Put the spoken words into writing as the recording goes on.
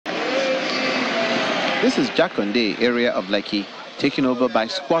This is Jakonde area of Lekki, taken over by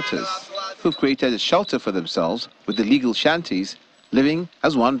squatters who've created a shelter for themselves with illegal shanties, living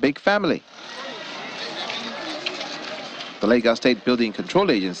as one big family. The Lagos State Building Control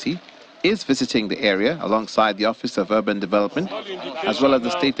Agency is visiting the area alongside the Office of Urban Development, as well as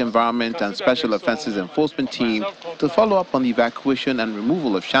the State Environment and Special Offences Enforcement Team to follow up on the evacuation and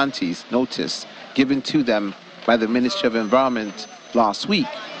removal of shanties notice given to them by the Ministry of Environment last week.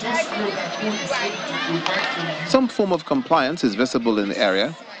 Some form of compliance is visible in the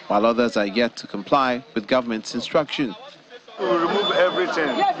area, while others are yet to comply with government's instruction. We will remove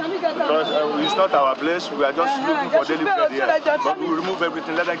everything because it's not our place. We are just looking for daily bread here. But we will remove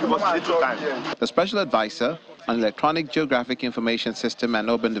everything. Let them give us a little time. The Special Advisor on Electronic Geographic Information System and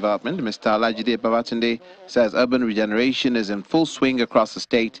Urban Development, Mr. Olajide Babatunde, says urban regeneration is in full swing across the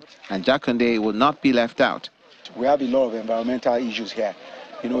state and Jakonde will not be left out. We have a lot of environmental issues here.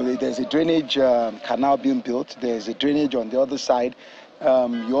 You know, there's a drainage canal being built. There's a drainage on the other side.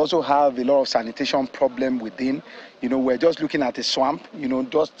 You also have a lot of sanitation problem within. You know, we're just looking at a swamp, you know,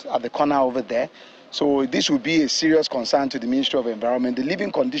 just at the corner over there. So this will be a serious concern to the Ministry of Environment. The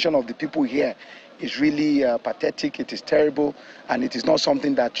living condition of the people here is really pathetic. It is terrible, and it is not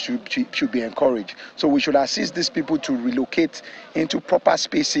something that should be encouraged. So we should assist these people to relocate into proper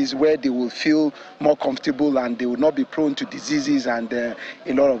spaces where they will feel more comfortable and they will not be prone to diseases and a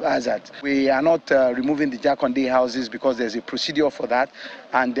lot of hazards. We are not removing the Jakonde houses because there's a procedure for that,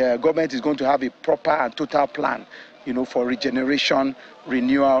 and the government is going to have a proper and total plan, you know, for regeneration,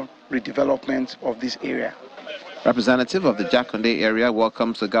 renewal, redevelopment of this area. Representative of the Jakonde area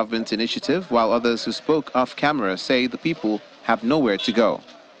welcomes the government's initiative, while others who spoke off camera say the people have nowhere to go.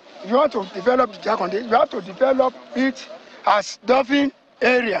 If you want to develop the Jakonde, you have to develop it as Dolphin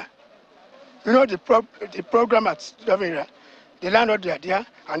area. You know the program at Dolphin area. The landlord they are there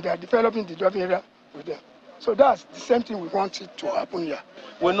and they are developing the Dolphin area with them. So that's the same thing we want it to happen here.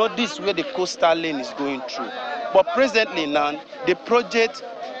 We know this where the coastal lane is going through. But presently now, the project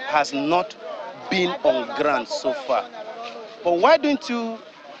has not been on ground so far. But why don't you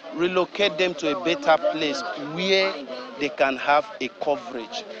relocate them to a better place where they can have a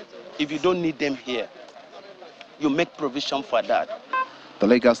coverage? If you don't need them here, you make provision for that. The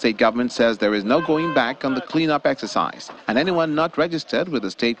Lagos State government says there is no going back on the cleanup exercise, and anyone not registered with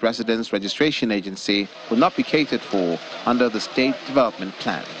the State Residence Registration Agency will not be catered for under the State Development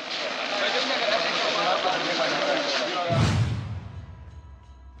Plan.